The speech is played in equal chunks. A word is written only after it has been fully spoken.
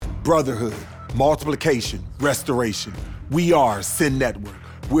brotherhood, multiplication, restoration. We are Sin Network.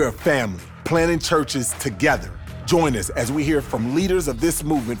 We're a family, planting churches together. Join us as we hear from leaders of this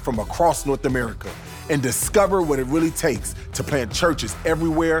movement from across North America and discover what it really takes to plant churches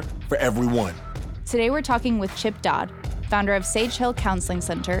everywhere for everyone. Today we're talking with Chip Dodd, founder of Sage Hill Counseling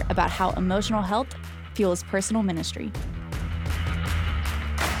Center, about how emotional health fuels personal ministry.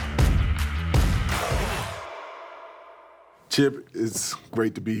 Chip, it's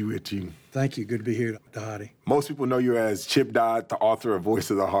great to be with you. Thank you. Good to be here, Dhati. Most people know you as Chip Dodd, the author of Voice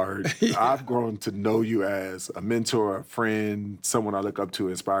of the Heart. Yeah. I've grown to know you as a mentor, a friend, someone I look up to,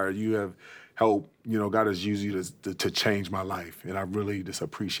 inspire. You have helped, God has used you to change my life. And I really just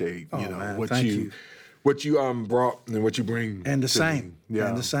appreciate, what you brought and what you bring. And the same. Me. Yeah.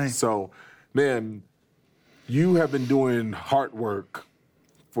 And the same. So, man, you have been doing heart work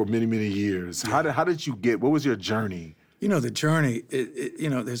for many, many years. Yeah. How did you what was your journey? The journey,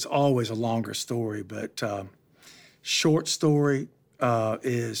 there's always a longer story, but short story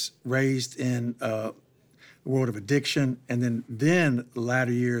is raised in the world of addiction, and then the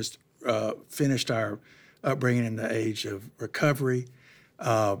latter years finished our upbringing in the age of recovery,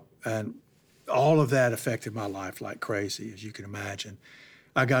 and all of that affected my life like crazy, as you can imagine.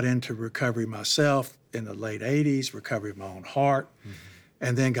 I got into recovery myself in the late 80s, recovery of my own heart,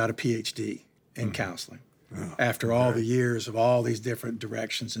 and then got a PhD in counseling. After all the years of all these different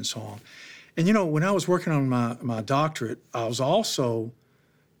directions and so on. And when I was working on my doctorate, I was also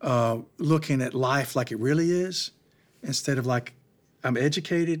looking at life like it really is, instead of like I'm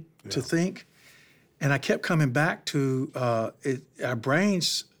educated to think. And I kept coming back to our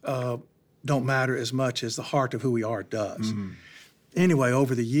brains don't matter as much as the heart of who we are does. Mm-hmm. Anyway,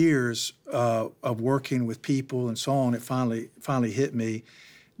 over the years of working with people and so on, it finally hit me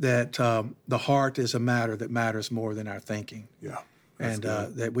that the heart is a matter that matters more than our thinking. Yeah. And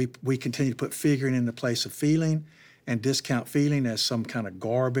that we continue to put figuring in the place of feeling and discount feeling as some kind of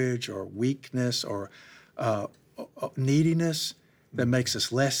garbage or weakness or neediness that makes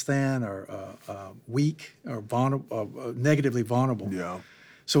us less than or weak or vulnerable, negatively vulnerable. Yeah.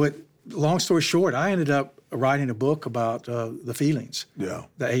 So long story short, I ended up writing a book about the feelings, the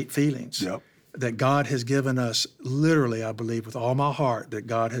 8 feelings. Yep. That God has given us, literally, I believe with all my heart, that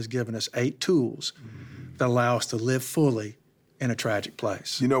God has given us 8 tools that allow us to live fully in a tragic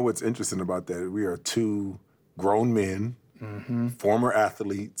place. You know what's interesting about that? We are 2 grown men, former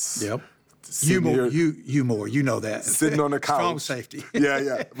athletes. Yep. You know that. Sitting on the couch. Strong safety.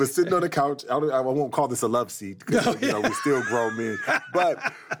 Yeah. But sitting on the couch, I won't call this a love seat because we're still grown men.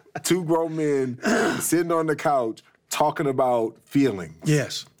 But 2 grown men sitting on the couch talking about feelings.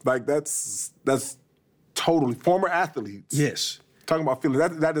 Yes. Like that's totally former athletes. Yes. Talking about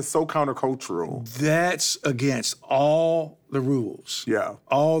feelings. That is so countercultural. That's against all the rules. Yeah.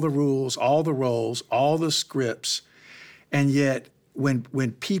 All the rules, all the roles, all the scripts. And yet when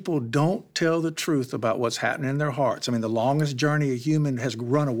people don't tell the truth about what's happening in their hearts, I mean, the longest journey a human has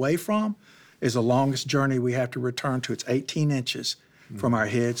run away from is the longest journey we have to return to. It's 18 inches from our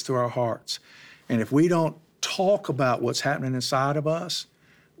heads to our hearts. And if we don't talk about what's happening inside of us,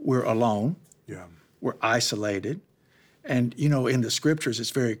 we're alone. Yeah. We're isolated. And, in the scriptures,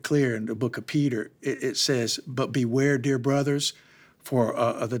 it's very clear in the book of Peter, it says, "But beware, dear brothers, for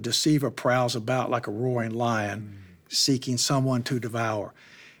the deceiver prowls about like a roaring lion, seeking someone to devour."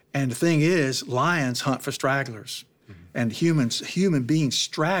 And the thing is, lions hunt for stragglers. And human beings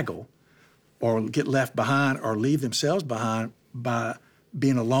straggle or get left behind or leave themselves behind by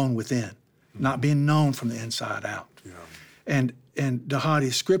being alone within, not being known from the inside out. Yeah. And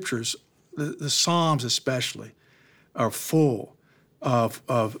Dhati, scriptures, the Psalms especially, are full of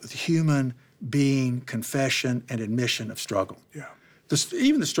human being confession and admission of struggle. Yeah.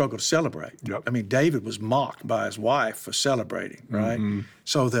 Even the struggle to celebrate. Yep. I mean, David was mocked by his wife for celebrating, right? Mm-hmm.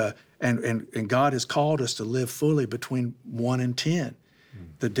 So and God has called us to live fully between 1 and 10.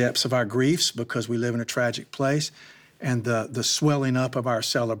 The depths of our griefs because we live in a tragic place, and the swelling up of our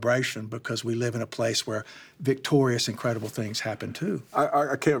celebration because we live in a place where victorious, incredible things happen too.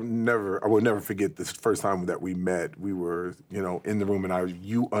 I will never forget this first time that we met. We were, in the room, and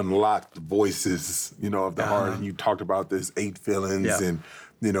you unlocked the voices, of the heart, and you talked about this 8 feelings, and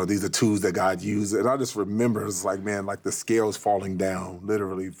these are tools that God used. And I just remember, it's like, man, like the scales falling down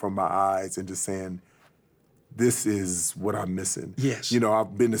literally from my eyes and just saying, this is what I'm missing. Yes.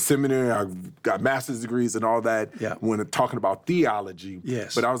 I've been to seminary, I've got master's degrees and all that when talking about theology.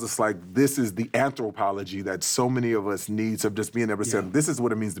 Yes. But I was just like, this is the anthropology that so many of us need, of just being able to say, this is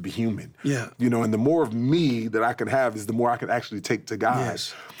what it means to be human. Yeah. And the more of me that I can have is the more I can actually take to God.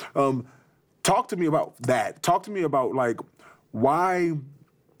 Yes. Talk to me about that. Talk to me about, like, why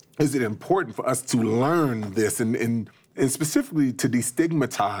is it important for us to learn this and specifically to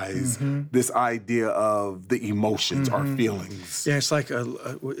destigmatize this idea of the emotions, our feelings? Yeah, it's like,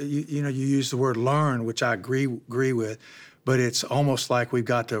 you use the word learn, which I agree with, but it's almost like we've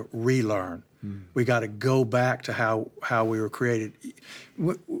got to relearn. We got to go back to how we were created.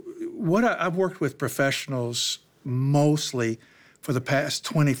 I've worked with professionals mostly for the past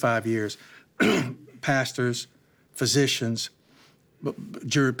 25 years, pastors, physicians,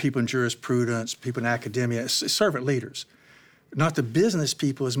 people in jurisprudence, people in academia, servant leaders. Not the business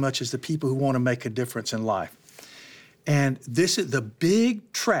people as much as the people who want to make a difference in life. And this is the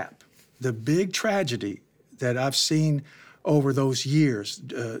big trap, the big tragedy that I've seen over those years,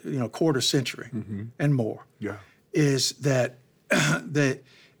 quarter century and more, is that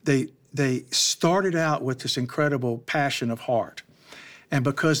they started out with this incredible passion of heart. And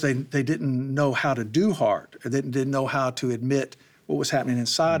because they didn't know how to do heart, or they didn't know how to admit what was happening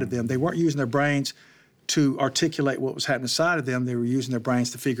inside of them, they weren't using their brains to articulate what was happening inside of them. They were using their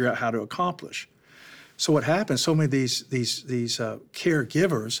brains to figure out how to accomplish. So what happens, so many of these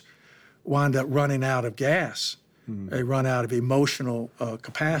caregivers wind up running out of gas. They run out of emotional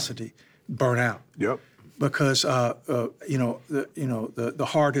capacity, burn out. Yep. Because the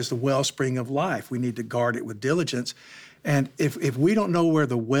heart is the wellspring of life. We need to guard it with diligence. And if we don't know where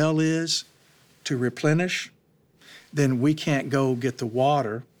the well is to replenish, then we can't go get the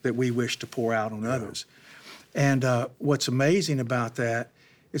water that we wish to pour out on others. And what's amazing about that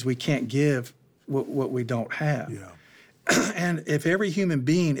is we can't give what we don't have. Yeah. And if every human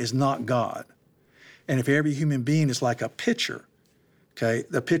being is not God, and if every human being is like a pitcher, okay,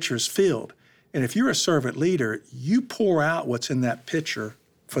 the pitcher is filled. And if you're a servant leader, you pour out what's in that pitcher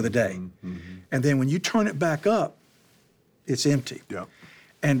for the day. And then when you turn it back up, it's empty. Yeah.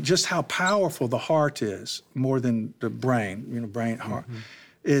 And just how powerful the heart is, more than the brain, brain, heart,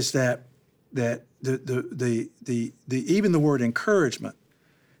 is that the even the word encouragement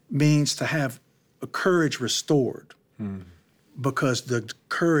means to have a courage restored, because the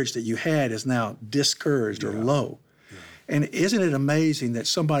courage that you had is now discouraged or low. And isn't it amazing that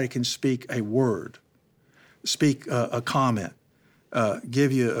somebody can speak a word, speak a comment,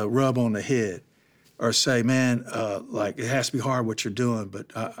 give you a rub on the head, or say, man, like, it has to be hard what you're doing, but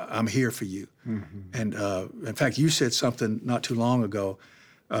I'm here for you. And in fact, you said something not too long ago.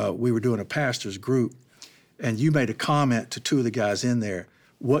 We were doing a pastor's group, and you made a comment to two of the guys in there,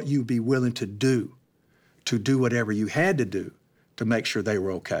 what you'd be willing to do whatever you had to do to make sure they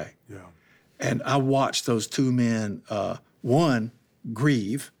were okay. Yeah. And I watched those two men, one,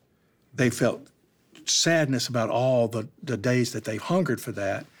 grieve. They felt sadness about all the days that they've hungered for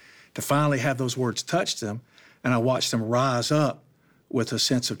that, to finally have those words touch them. And I watched them rise up with a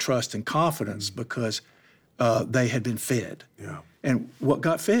sense of trust and confidence because they had been fed. Yeah. And what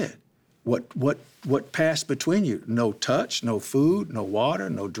got fed? What passed between you? No touch, no food, no water,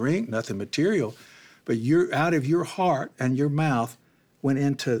 no drink, nothing material. But out of your heart and your mouth went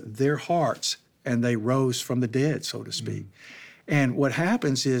into their hearts, and they rose from the dead, so to speak. And what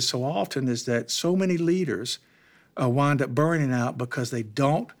happens is so often is that so many leaders wind up burning out because they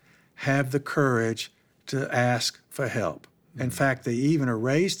don't have the courage to ask for help. In fact, they even are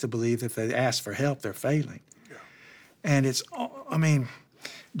raised to believe that if they ask for help, they're failing. Yeah. And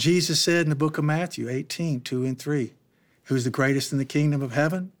Jesus said in the book of Matthew 18, 2 and 3, who's the greatest in the kingdom of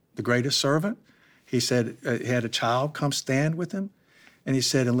heaven, the greatest servant? He said he had a child come stand with him, and he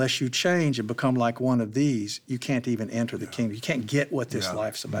said, unless you change and become like one of these, you can't even enter the kingdom. You can't get what this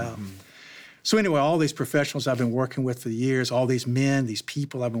life's about. So anyway, all these professionals I've been working with for years, all these men, these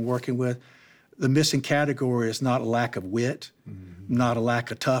people I've been working with, the missing category is not a lack of wit, not a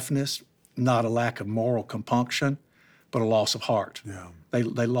lack of toughness, not a lack of moral compunction, but a loss of heart. Yeah. They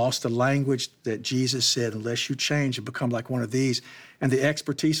lost the language that Jesus said, unless you change and become like one of these. And the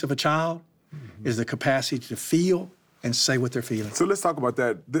expertise of a child is the capacity to feel and say what they're feeling. So let's talk about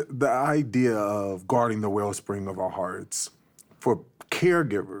that. The idea of guarding the wellspring of our hearts for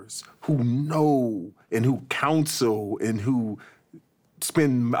caregivers who know and who counsel and who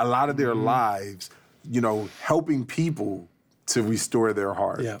spend a lot of their lives, helping people to restore their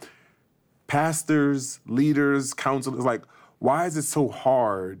heart. Yeah. Pastors, leaders, counselors, why is it so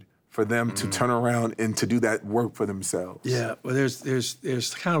hard for them to turn around and to do that work for themselves? Yeah, well,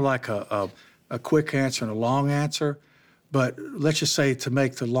 there's kind of like a quick answer and a long answer, but let's just say, to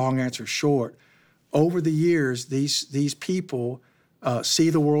make the long answer short, over the years, these people see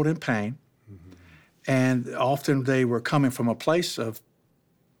the world in pain, and often they were coming from a place of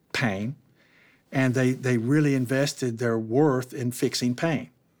pain, and they really invested their worth in fixing pain,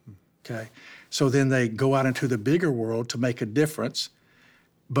 okay? So then they go out into the bigger world to make a difference,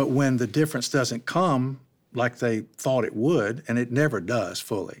 But when the difference doesn't come like they thought it would, and it never does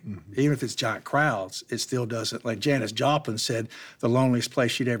fully, even if it's giant crowds, it still doesn't. Like Janis Joplin said, the loneliest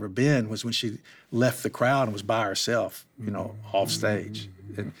place she'd ever been was when she left the crowd and was by herself, off stage.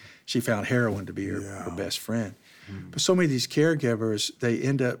 And she found heroin to be her best friend. But so many of these caregivers, they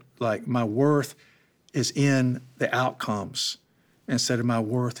end up like, my worth is in the outcomes instead of my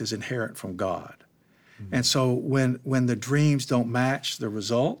worth is inherent from God. And so when the dreams don't match the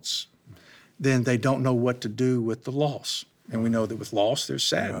results, then they don't know what to do with the loss. And we know that with loss, there's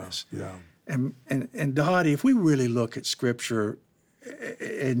sadness. And Dhati, if we really look at Scripture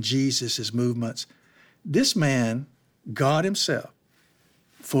and Jesus' movements, this man, God himself,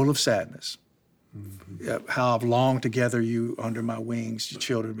 full of sadness. How I've longed to gather you under my wings, you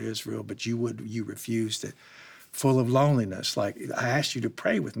children of Israel, but you refused it. Full of loneliness, like I asked you to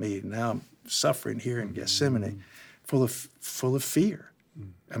pray with me, and now I'm suffering here in Gethsemane, full of fear.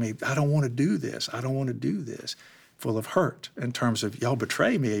 I mean, I don't want to do this. I don't want to do this. Full of hurt in terms of y'all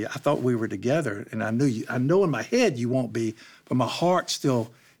betray me. I thought we were together, and I know in my head you won't be, but my heart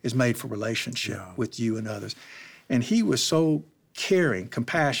still is made for relationship with you and others. And he was so caring,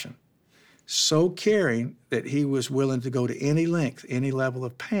 compassion, so caring that he was willing to go to any length, any level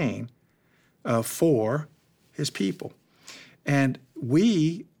of pain for his people. And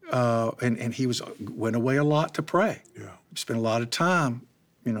we, and he went away a lot to pray. Spent a lot of time,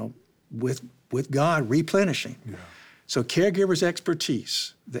 with God replenishing. So caregiver's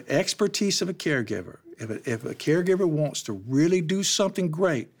expertise, the expertise of a caregiver, if a caregiver wants to really do something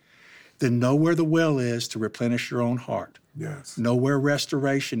great, then know where the well is to replenish your own heart. Know where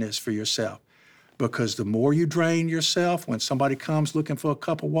restoration is for yourself. Because the more you drain yourself, when somebody comes looking for a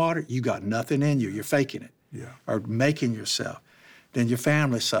cup of water, you got nothing in you. You're faking it or making yourself. Then your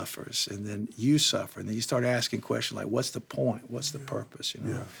family suffers, and then you suffer. And then you start asking questions like, what's the point? What's the purpose?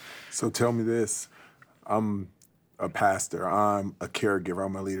 So tell me this. I'm a pastor. I'm a caregiver.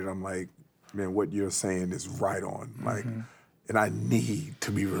 I'm a leader. I'm like, man, what you're saying is right on. Like, and I need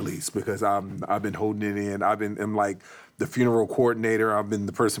to be released because I've been holding it in. I'm like the funeral coordinator. I've been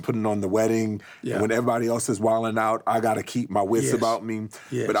the person putting on the wedding. And when everybody else is wilding out, I got to keep my wits about me.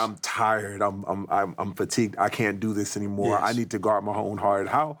 But I'm tired. I'm fatigued. I can't do this anymore. I need to guard my own heart.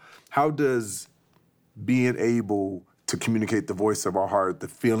 How does being able to communicate the voice of our heart, the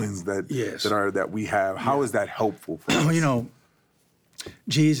feelings that we have, how is that helpful for us?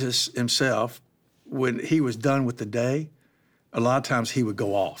 Jesus himself, when he was done with the day, a lot of times he would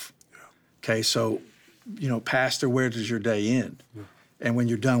go off. Okay, so, Pastor, where does your day end? And when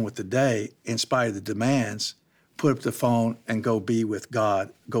you're done with the day, in spite of the demands, put up the phone and go be with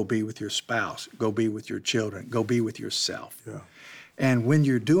God, go be with your spouse, go be with your children, go be with yourself. And when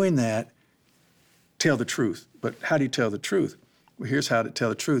you're doing that, tell the truth. But how do you tell the truth? Well, here's how to tell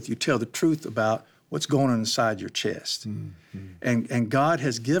the truth. You tell the truth about what's going on inside your chest. And God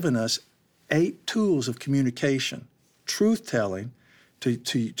has given us 8 tools of communication, truth-telling,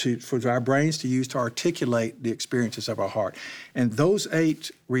 for our brains to use to articulate the experiences of our heart. And those 8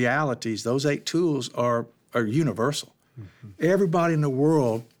 realities, those 8 tools are universal. Everybody in the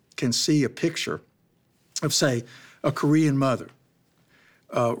world can see a picture of, say, a Korean mother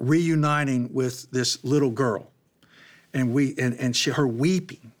reuniting with this little girl, and her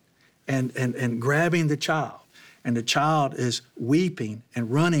weeping and grabbing the child, and the child is weeping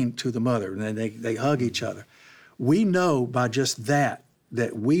and running to the mother, and then they hug each other. We know by just that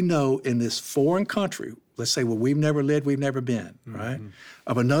we know in this foreign country, let's say where we've never lived, we've never been, right,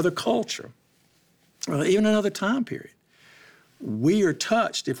 of another culture, even another time period, we are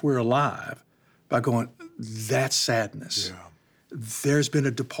touched, if we're alive, by going, that's sadness. There's been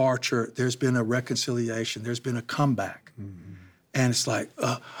a departure, there's been a reconciliation, there's been a comeback. And it's like,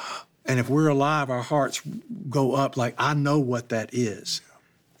 and if we're alive, our hearts go up like, I know what that is,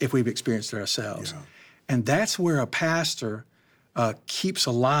 if we've experienced it ourselves. And that's where a pastor keeps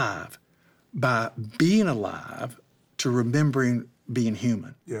alive by being alive to remembering being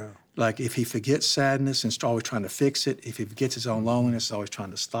human. Like if he forgets sadness and is always trying to fix it, if he forgets his own loneliness, always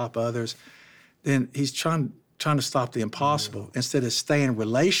trying to stop others, then he's trying to stop the impossible instead of staying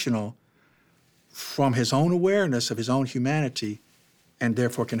relational from his own awareness of his own humanity, and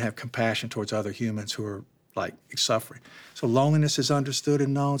therefore can have compassion towards other humans who are like suffering. So loneliness is understood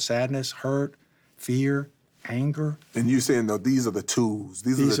and known, sadness, hurt, fear, anger. And you're saying, though, these are the tools.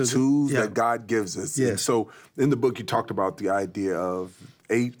 These are the tools that God gives us. And so in the book, you talked about the idea of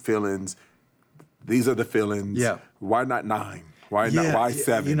 8 feelings. These are the feelings. Why not 9? Why not? Why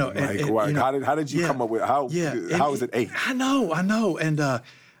 7? How did you come up with how is it 8? I know, and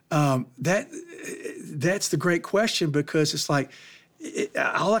that's the great question, because it's like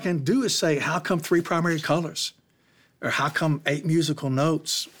all I can do is say, how come 3 primary colors? Or how come 8 musical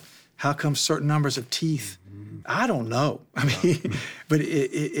notes? How come certain numbers of teeth? I don't know. I mean, but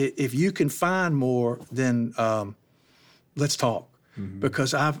if you can find more, then let's talk.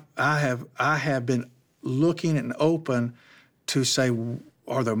 Because I have been looking and open to say,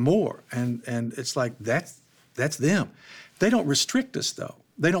 are there more? And it's like, that's them. They don't restrict us, though.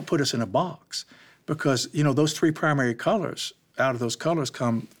 They don't put us in a box. Because, those 3 primary colors, out of those colors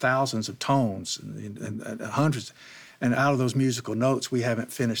come thousands of tones and hundreds. And out of those musical notes, we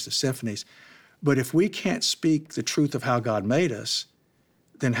haven't finished the symphonies. But if we can't speak the truth of how God made us,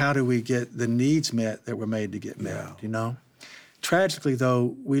 then how do we get the needs met that we're made to get met, Tragically,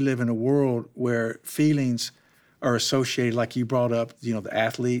 though, we live in a world where feelings are associated, like you brought up, the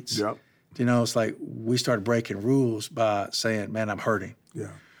athletes. Yep. It's like we started breaking rules by saying, man, I'm hurting.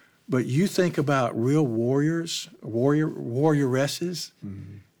 Yeah. But you think about real warrioresses.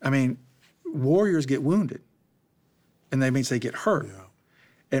 I mean, warriors get wounded, and that means they get hurt. Yeah.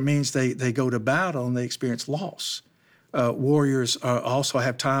 It means they go to battle and they experience loss. Warriors also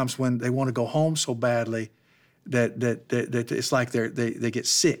have times when they want to go home so badly that it's like they get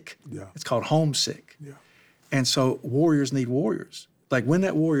sick. Yeah. It's called homesick. Yeah. And so warriors need warriors. Like when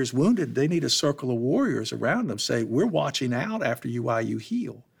that warrior's wounded, they need a circle of warriors around them. Say, we're watching out after you while you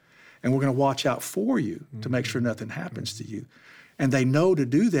heal. And we're going to watch out for you to make sure nothing happens to you. And they know to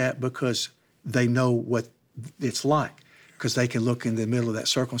do that because they know what it's like. Because they can look in the middle of that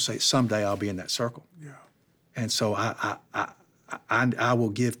circle and say, someday I'll be in that circle. Yeah. And so I will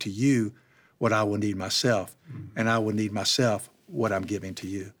give to you what I will need myself, and I will need myself what I'm giving to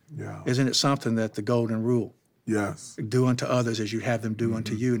you. Yeah. Isn't it something that the golden rule? Yes. Do unto others as you have them do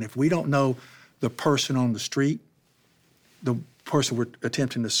unto you. And if we don't know the person on the street, the person we're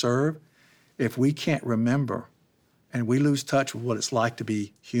attempting to serve, if we can't remember and we lose touch with what it's like to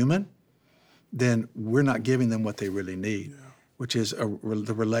be human, then we're not giving them what they really need, which is the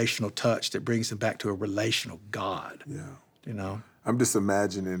relational touch that brings them back to a relational God. Yeah. I'm just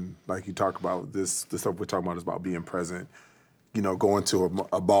imagining, like you talk about the stuff we're talking about is about being present, going to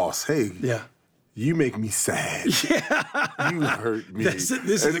a boss, hey, you make me sad. Yeah. You hurt me. This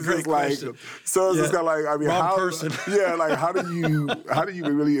is a great question. So it's just kind of like, I mean, wrong person. How do you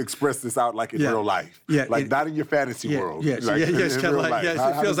really express this out like in real life? Yeah. Like not in your fantasy world. Yes. Like, it's kind of like,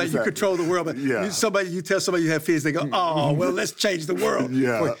 it feels like you control the world. But you tell somebody you have feelings, they go, oh, well, let's change the world.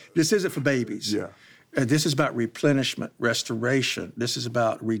 Yeah. This isn't for babies. Yeah. This is about replenishment, restoration. This is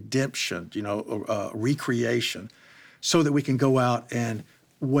about redemption, recreation, so that we can go out and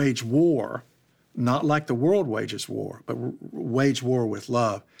wage war, not like the world wages war, but wage war with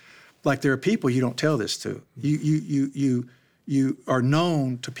love. Like there are people you don't tell this to. You are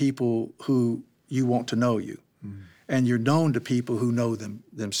known to people who you want to know you, and you're known to people who know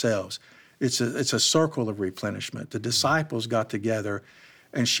themselves. It's a circle of replenishment. The disciples got together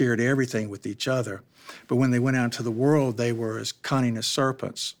and shared everything with each other. But when they went out into the world, they were as cunning as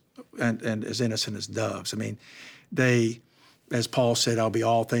serpents and as innocent as doves. I mean, as Paul said, I'll be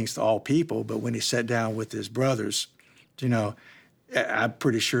all things to all people. But when he sat down with his brothers, I'm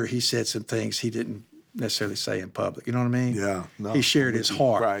pretty sure he said some things he didn't necessarily say in public. You know what I mean? Yeah. No, he shared his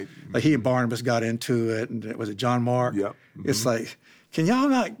heart. Right. Like he and Barnabas got into it. And was it John Mark? Yep. It's like, can y'all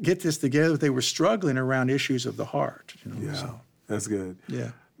not get this together? They were struggling around issues of the heart. Yeah. So. That's good.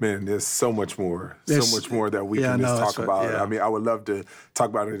 Yeah. Man, there's so much more that we can just talk about. I mean, I would love to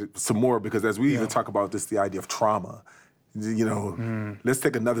talk about it some more because as we even talk about this, the idea of trauma, let's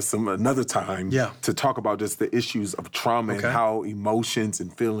take another time to talk about just the issues of trauma and how emotions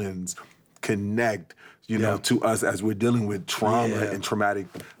and feelings connect, to us as we're dealing with trauma and traumatic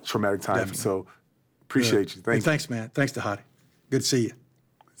times. Definitely. So appreciate you. Thanks, man. Thanks, Dhati. Good to see you.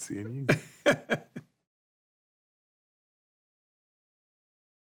 Good seeing you.